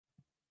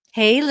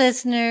Hey,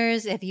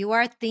 listeners, if you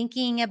are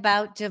thinking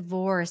about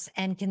divorce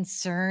and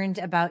concerned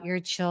about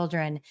your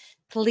children,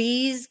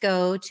 please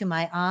go to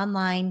my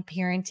online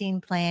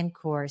parenting plan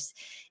course.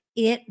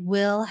 It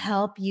will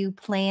help you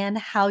plan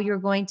how you're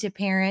going to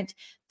parent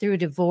through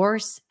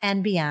divorce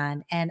and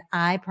beyond. And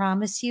I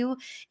promise you,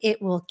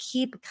 it will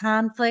keep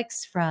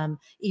conflicts from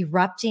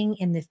erupting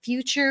in the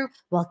future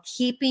while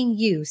keeping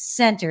you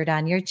centered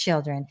on your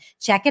children.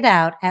 Check it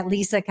out at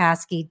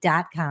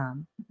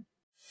lisakoski.com.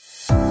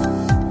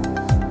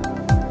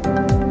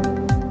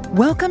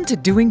 Welcome to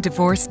Doing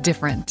Divorce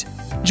Different.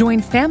 Join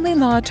family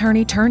law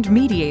attorney turned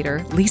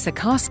mediator Lisa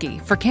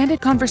Koski for candid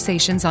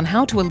conversations on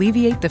how to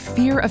alleviate the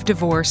fear of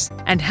divorce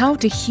and how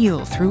to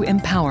heal through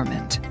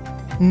empowerment.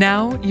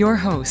 Now, your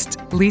host,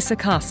 Lisa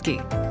Koski.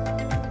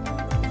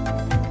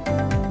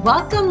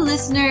 Welcome,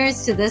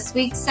 listeners, to this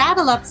week's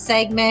Saddle Up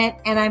segment.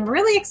 And I'm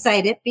really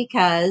excited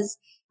because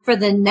for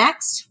the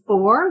next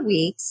 4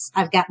 weeks,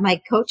 I've got my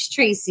coach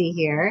Tracy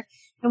here,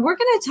 and we're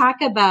going to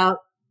talk about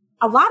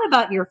a lot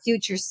about your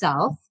future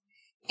self.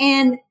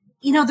 And,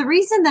 you know, the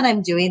reason that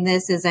I'm doing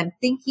this is I'm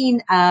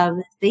thinking of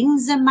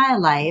things in my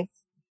life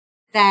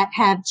that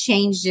have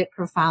changed it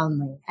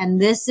profoundly. And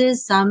this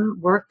is some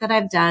work that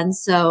I've done.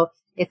 So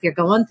if you're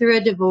going through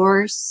a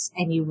divorce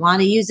and you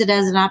want to use it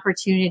as an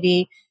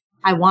opportunity,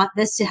 I want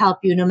this to help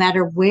you no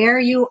matter where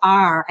you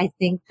are. I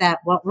think that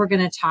what we're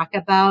going to talk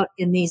about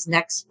in these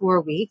next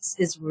 4 weeks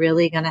is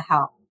really going to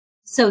help.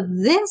 So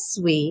this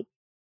week,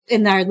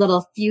 in our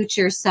little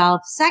future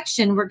self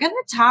section, we're going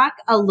to talk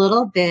a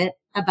little bit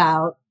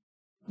about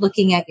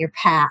looking at your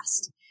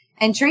past.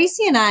 And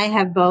Tracy and I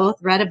have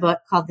both read a book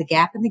called The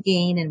Gap and the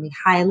Gain, and we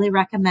highly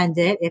recommend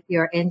it if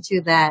you're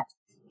into that,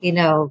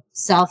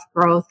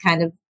 self-growth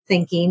kind of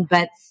thinking.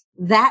 But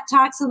that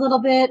talks a little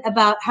bit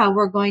about how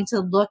we're going to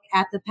look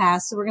at the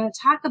past. So we're going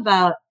to talk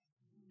about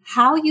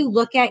how you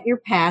look at your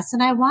past.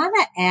 And I want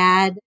to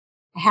add,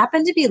 I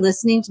happened to be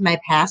listening to my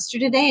pastor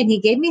today, and he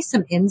gave me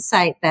some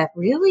insight that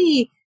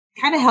really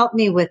kind of helped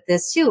me with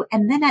this too.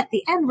 And then at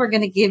the end, we're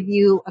going to give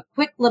you a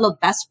quick little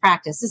best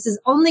practice. This is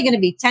only going to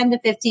be 10 to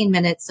 15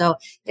 minutes, so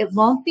it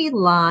won't be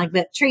long.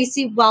 But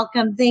Tracy,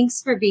 welcome.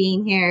 Thanks for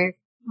being here.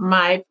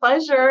 My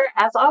pleasure.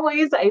 As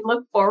always, I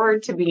look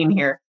forward to being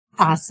here.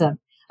 Awesome.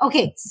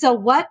 Okay. So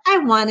what I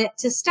wanted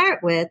to start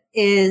with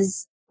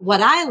is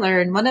what I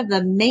learned. One of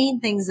the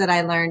main things that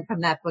I learned from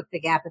that book, The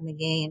Gap and the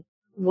Gain,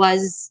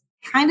 was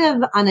kind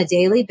of on a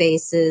daily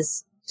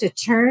basis to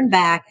turn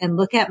back and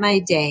look at my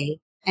day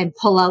and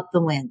pull out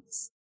the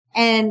wins.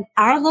 And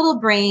our little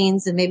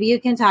brains, and maybe you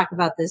can talk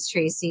about this,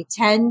 Tracy,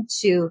 tend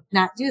to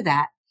not do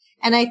that.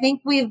 And I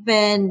think we've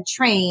been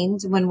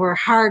trained when we're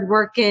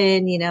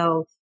hardworking,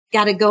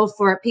 got to go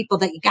for it, people,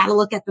 that you got to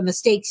look at the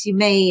mistakes you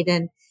made.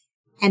 And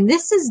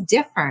this is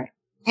different.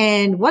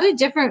 And what a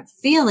different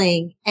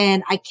feeling.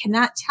 And I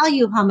cannot tell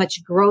you how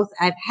much growth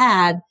I've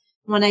had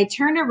when I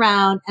turn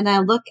around and I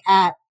look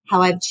at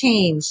how I've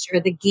changed or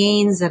the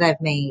gains that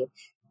I've made.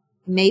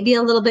 Maybe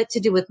a little bit to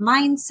do with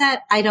mindset.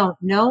 I don't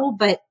know,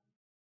 but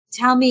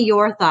tell me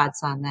your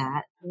thoughts on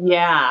that.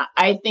 Yeah,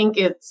 I think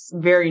it's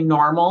very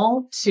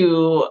normal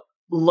to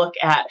look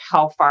at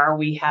how far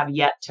we have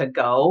yet to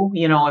go.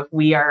 If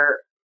we are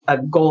a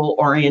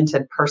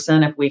goal-oriented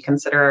person, if we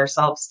consider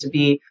ourselves to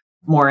be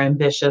more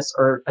ambitious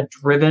or a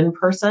driven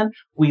person,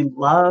 we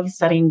love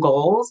setting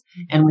goals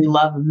and we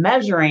love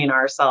measuring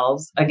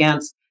ourselves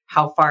against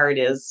how far it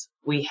is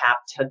we have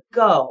to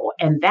go.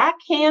 And that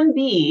can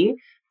be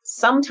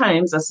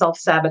sometimes a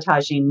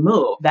self-sabotaging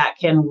move that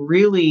can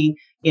really,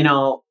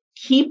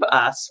 keep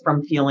us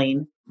from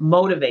feeling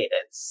motivated.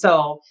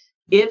 So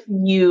if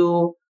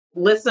you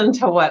listen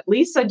to what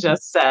Lisa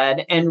just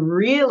said and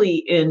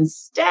really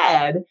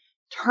instead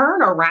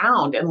turn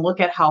around and look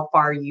at how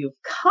far you've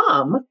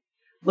come,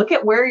 look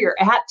at where you're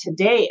at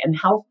today and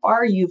how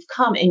far you've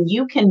come. And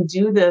you can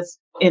do this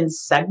in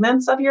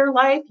segments of your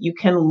life. You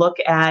can look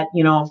at,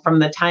 from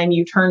the time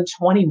you turn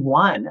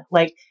 21,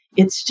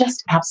 it's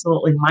just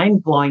absolutely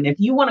mind blowing. If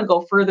you want to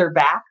go further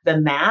back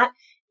than that,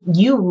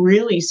 you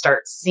really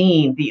start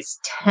seeing these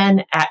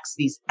 10x,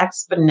 these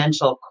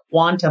exponential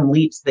quantum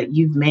leaps that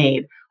you've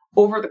made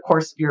over the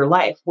course of your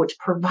life, which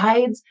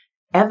provides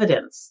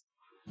evidence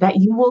that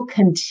you will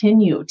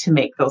continue to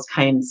make those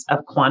kinds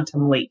of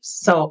quantum leaps.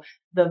 So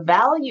the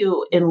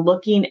value in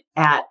looking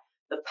at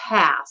the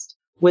past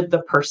with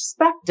the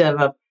perspective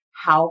of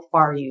how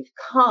far you've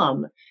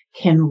come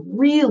can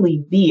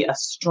really be a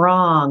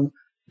strong,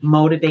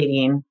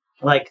 motivating,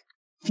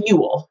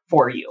 fuel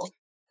for you.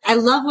 I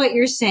love what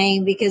you're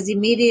saying, because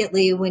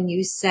immediately when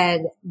you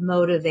said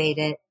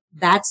motivated,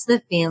 that's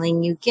the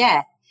feeling you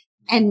get.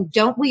 And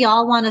don't we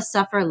all want to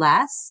suffer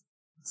less?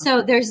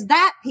 So there's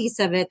that piece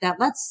of it, that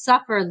let's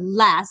suffer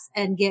less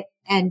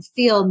and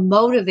feel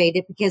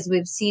motivated because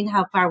we've seen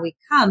how far we've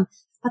come.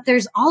 But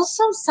there's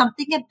also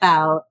something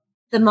about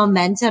the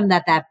momentum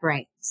that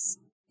brings.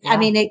 Yeah. I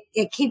mean,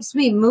 it keeps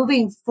me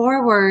moving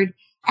forward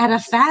at a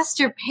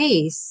faster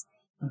pace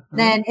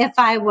than if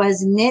I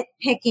was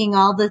nitpicking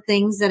all the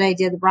things that I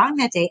did wrong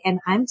that day.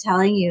 And I'm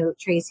telling you,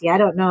 Tracy, I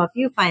don't know if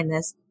you find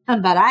this,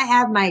 but I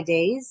have my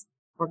days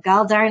Or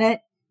gall darn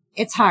it,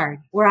 it's hard.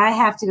 Where I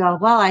have to go,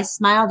 well, I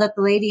smiled at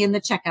the lady in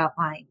the checkout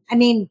line. I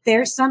mean,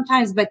 there's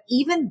sometimes, but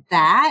even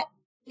that,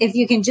 if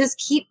you can just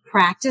keep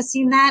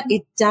practicing that,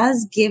 it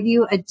does give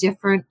you a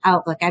different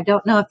outlook. I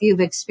don't know if you've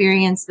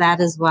experienced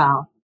that as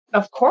well.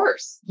 Of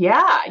course.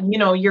 Yeah.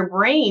 Your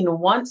brain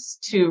wants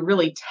to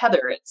really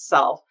tether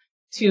itself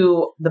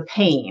to the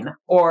pain,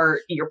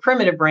 or your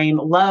primitive brain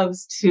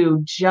loves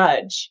to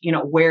judge,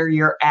 where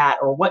you're at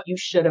or what you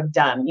should have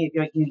done. You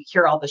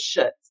hear all the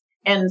shoulds.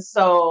 And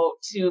so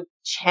to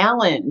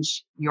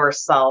challenge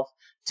yourself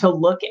to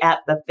look at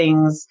the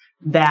things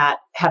that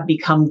have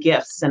become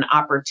gifts and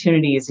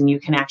opportunities and you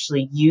can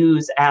actually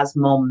use as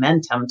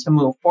momentum to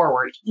move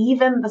forward,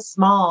 even the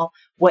small,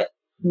 what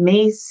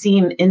may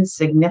seem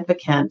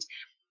insignificant,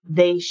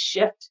 they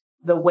shift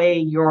the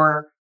way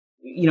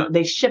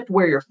they shift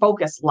where your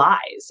focus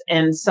lies.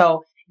 And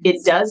so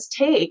it does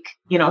take,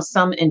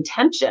 some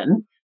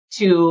intention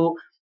to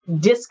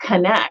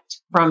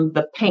disconnect from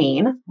the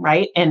pain,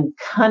 right? And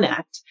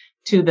connect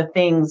to the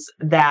things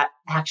that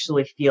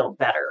actually feel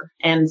better.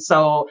 And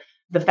so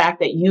the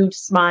fact that you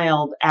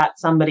smiled at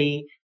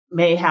somebody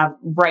may have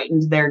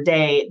brightened their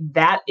day.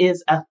 That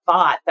is a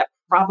thought that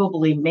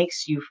probably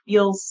makes you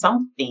feel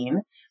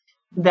something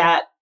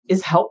that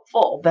is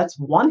helpful, that's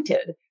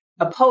wanted,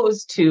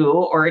 opposed to,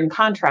 or in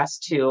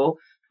contrast to,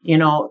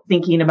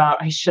 thinking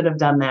about, I should have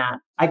done that.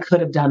 I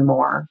could have done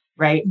more.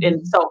 Right. Mm-hmm.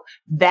 And so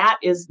that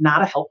is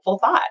not a helpful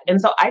thought. And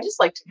so I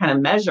just like to kind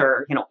of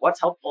measure, what's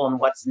helpful and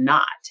what's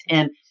not.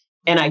 And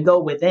I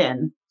go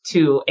within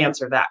to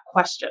answer that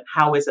question.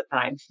 How is it that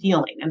I'm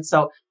feeling? And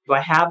so do I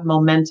have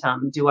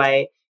momentum? Do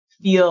I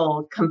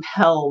feel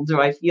compelled?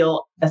 Do I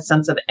feel a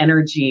sense of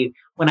energy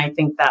when I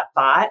think that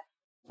thought?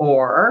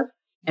 Or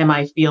am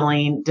I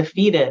feeling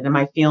defeated? Am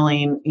I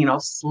feeling,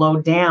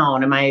 slowed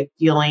down? Am I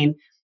feeling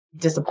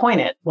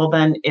disappointed? Well,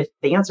 then if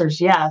the answer is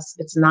yes,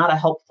 it's not a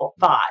helpful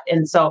thought.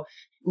 And so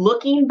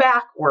looking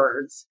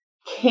backwards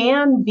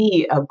can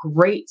be a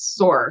great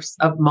source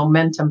of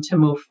momentum to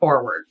move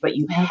forward, but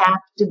you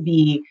have to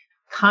be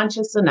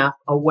conscious enough,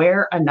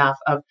 aware enough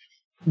of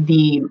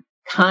the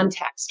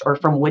context or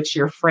from which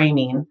you're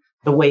framing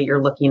the way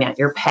you're looking at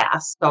your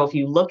past. So if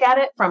you look at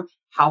it from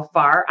how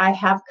far I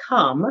have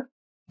come,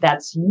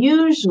 that's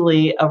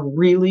usually a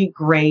really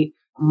great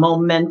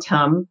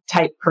momentum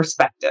type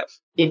perspective.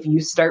 If you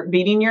start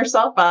beating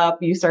yourself up,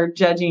 you start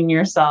judging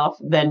yourself,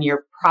 then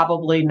you're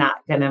probably not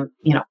going to,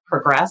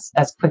 progress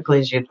as quickly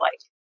as you'd like.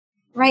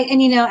 Right.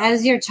 And,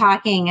 as you're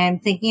talking, I'm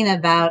thinking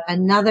about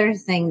another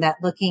thing that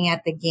looking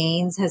at the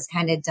gains has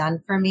kind of done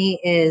for me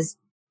is,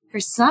 for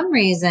some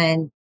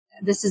reason,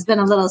 this has been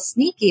a little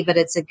sneaky, but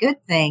it's a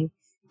good thing.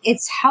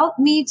 It's helped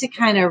me to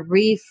kind of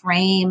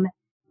reframe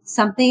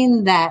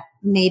something that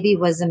maybe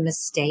was a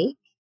mistake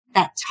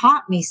that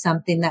taught me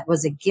something that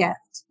was a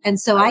gift. And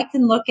so I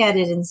can look at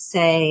it and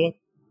say,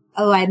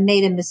 oh, I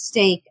made a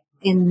mistake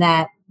in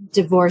that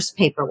divorce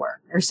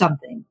paperwork or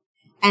something.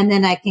 And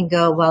then I can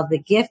go, well, the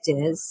gift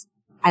is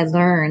I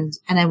learned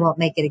and I won't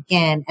make it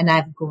again. And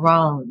I've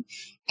grown.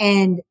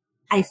 And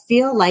I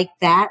feel like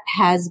that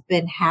has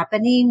been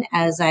happening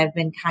as I've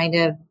been kind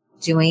of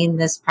doing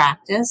this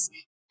practice.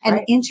 And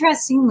right.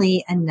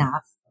 Interestingly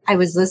enough, I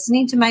was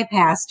listening to my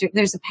pastor.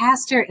 There's a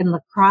pastor in La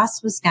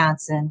Crosse,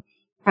 Wisconsin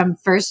from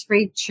First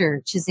Free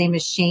Church. His name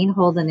is Shane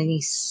Holden, and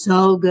he's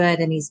so good.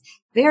 And he's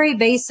very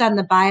based on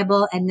the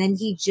Bible. And then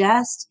he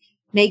just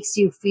makes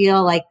you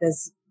feel like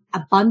this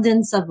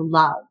abundance of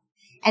love.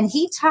 And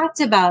he talked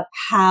about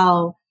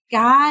how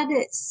God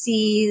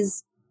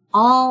sees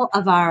all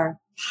of our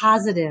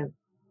positive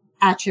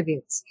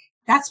attributes.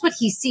 That's what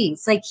he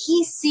sees. Like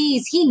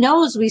he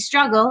knows we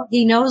struggle.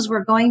 He knows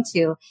we're going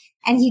to.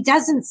 And he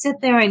doesn't sit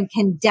there and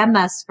condemn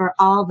us for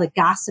all the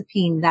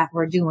gossiping that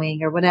we're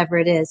doing or whatever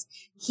it is.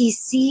 He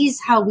sees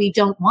how we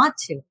don't want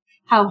to,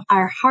 how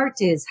our heart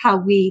is, how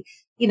we,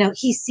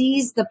 he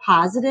sees the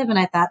positive. And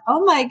I thought,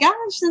 oh my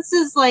gosh, this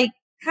is like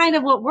kind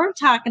of what we're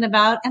talking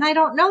about. And I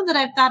don't know that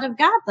I've thought of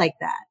God like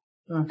that.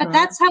 Mm-hmm. But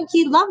that's how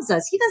he loves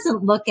us. He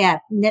doesn't look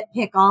at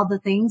nitpick all the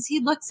things. He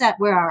looks at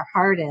where our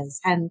heart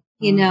is and,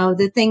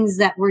 the things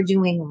that we're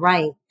doing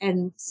right.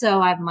 And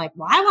so I'm like,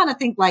 well, I want to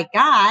think like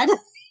God.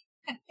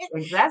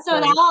 Exactly. So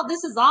now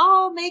this is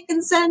all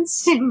making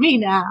sense to me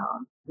now.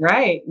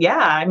 Right. Yeah.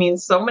 I mean,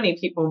 so many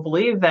people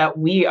believe that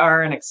we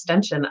are an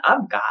extension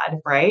of God,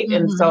 right? Mm-hmm.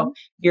 And so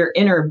your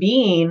inner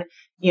being,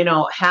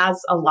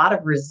 has a lot of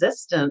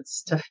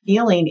resistance to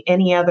feeling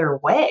any other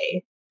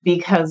way,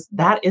 because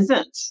that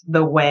isn't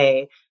the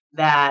way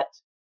that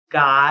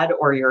God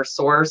or your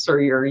source or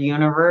your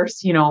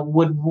universe,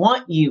 would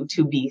want you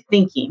to be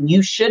thinking.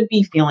 You should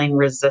be feeling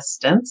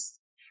resistance.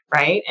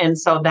 Right. And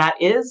so that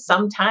is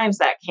sometimes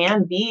that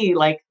can be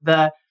like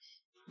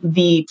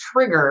the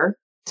trigger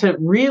to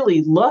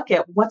really look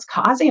at what's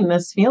causing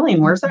this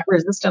feeling. Where's that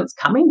resistance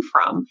coming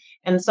from?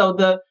 And so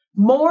the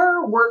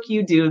more work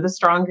you do, the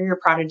stronger your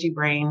prodigy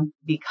brain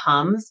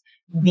becomes,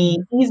 the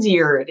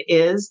easier it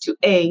is to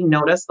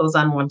notice those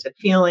unwanted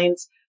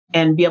feelings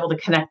and be able to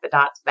connect the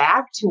dots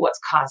back to what's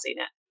causing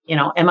it.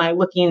 Am I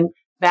looking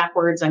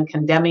backwards and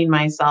condemning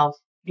myself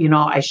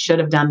I should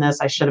have done this.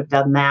 I should have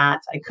done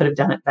that. I could have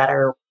done it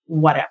better,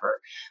 whatever.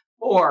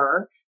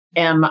 Or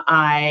am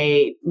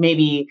I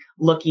maybe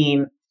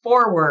looking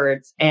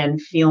forwards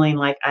and feeling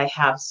like I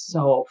have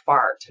so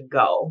far to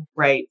go,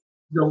 right?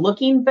 The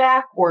looking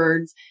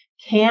backwards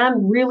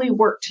can really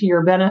work to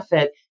your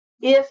benefit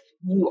if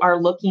you are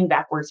looking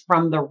backwards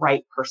from the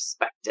right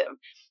perspective.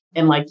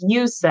 And like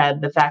you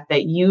said, the fact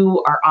that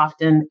you are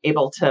often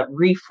able to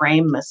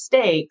reframe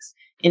mistakes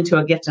into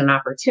a gift and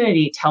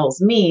opportunity tells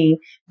me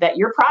that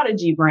your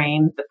prodigy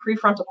brain, the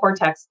prefrontal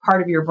cortex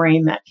part of your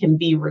brain that can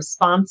be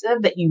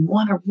responsive, that you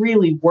want to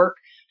really work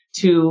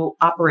to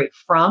operate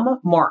from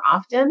more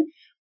often,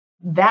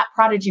 that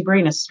prodigy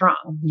brain is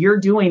strong. You're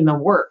doing the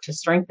work to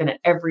strengthen it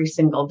every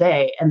single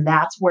day. And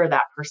that's where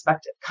that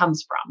perspective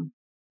comes from.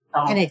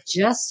 So, and it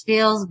just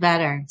feels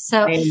better.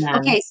 So, amen.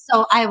 Okay.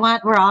 So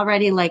we're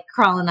already like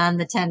crawling on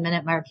the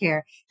 10-minute mark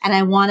here. And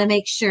I want to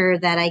make sure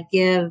that I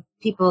give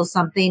people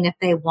something if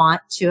they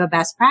want to, a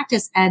best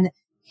practice. And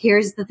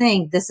here's the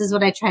thing. This is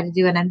what I try to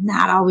do. And I'm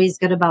not always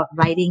good about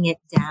writing it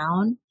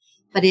down.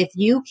 But if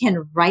you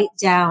can write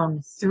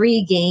down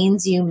 3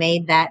 gains you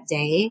made that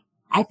day,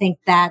 I think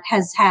that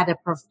has had a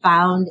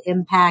profound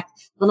impact,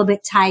 a little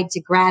bit tied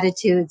to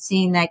gratitude,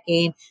 seeing that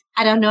gain.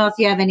 I don't know if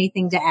you have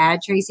anything to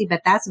add, Tracy,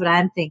 but that's what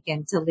I'm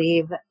thinking to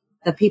leave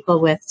the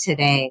people with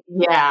today.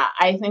 Yeah,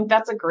 I think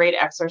that's a great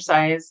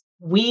exercise.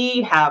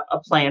 We have a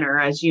planner,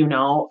 as you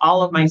know.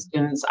 All of my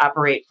students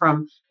operate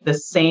from the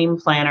same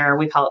planner.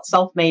 We call it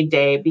Self-Made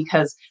Day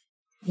because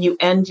you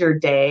end your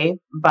day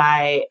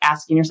by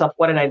asking yourself,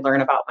 what did I learn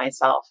about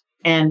myself?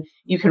 And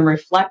you can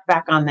reflect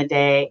back on the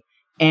day,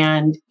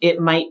 and it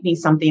might be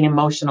something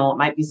emotional. It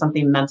might be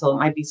something mental. It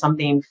might be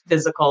something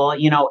physical.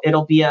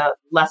 It'll be a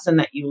lesson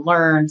that you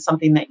learned,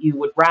 something that you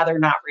would rather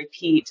not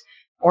repeat,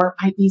 or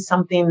it might be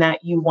something that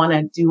you want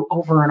to do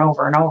over and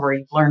over and over.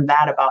 You've learned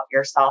that about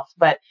yourself.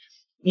 But,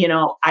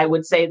 I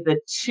would say the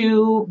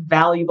 2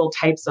 valuable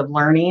types of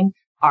learning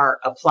are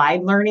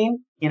applied learning.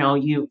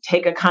 You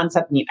take a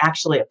concept and you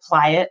actually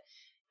apply it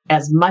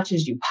as much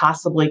as you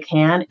possibly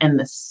can. And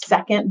the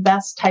second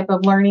best type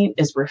of learning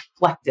is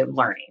reflective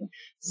learning.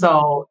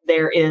 So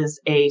there is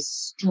a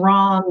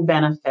strong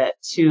benefit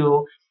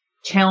to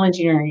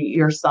challenging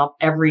yourself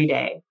every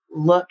day.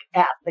 Look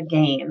at the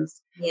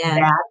gains. Yeah.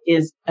 That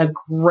is a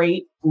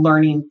great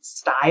learning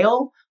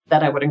style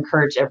that I would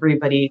encourage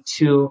everybody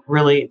to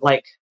really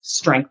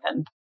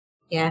strengthen.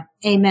 Yeah.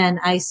 Amen.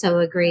 I so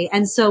agree.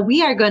 And so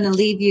we are going to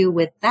leave you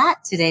with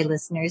that today,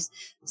 listeners.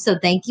 So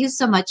thank you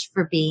so much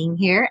for being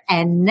here.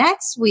 And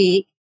next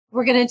week,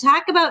 we're going to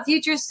talk about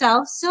future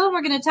self. So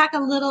we're going to talk a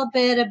little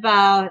bit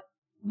about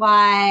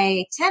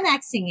why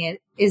 10Xing it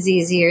is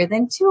easier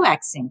than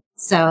 2Xing.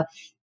 So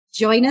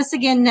join us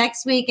again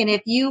next week. And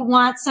if you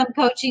want some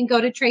coaching, go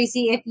to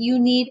Tracy. If you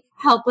need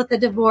help with a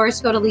divorce,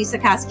 go to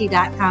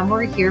lisakoski.com.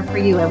 We're here for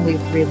you and we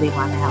really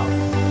want to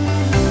help.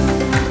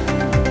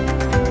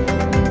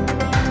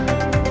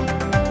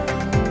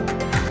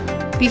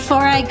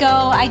 Before I go,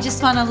 I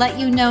just want to let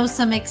you know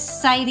some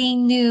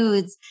exciting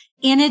news.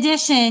 In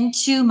addition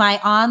to my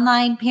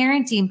online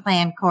parenting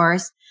plan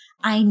course,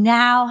 I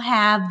now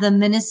have the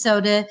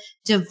Minnesota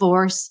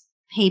Divorce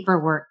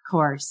Paperwork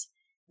course.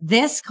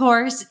 This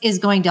course is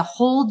going to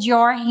hold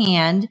your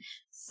hand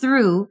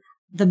through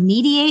the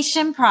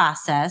mediation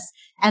process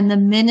and the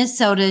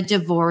Minnesota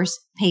divorce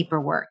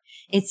paperwork.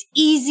 It's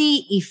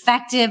easy,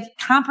 effective,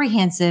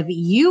 comprehensive.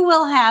 You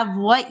will have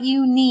what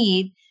you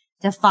need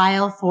to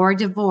file for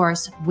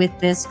divorce with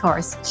this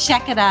course.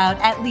 Check it out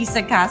at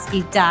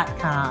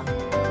lisakoski.com.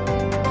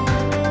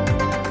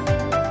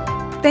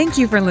 Thank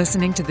you for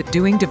listening to the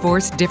Doing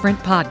Divorce Different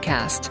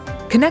podcast.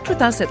 Connect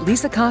with us at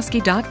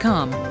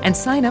lisakoski.com and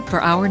sign up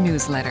for our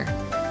newsletter.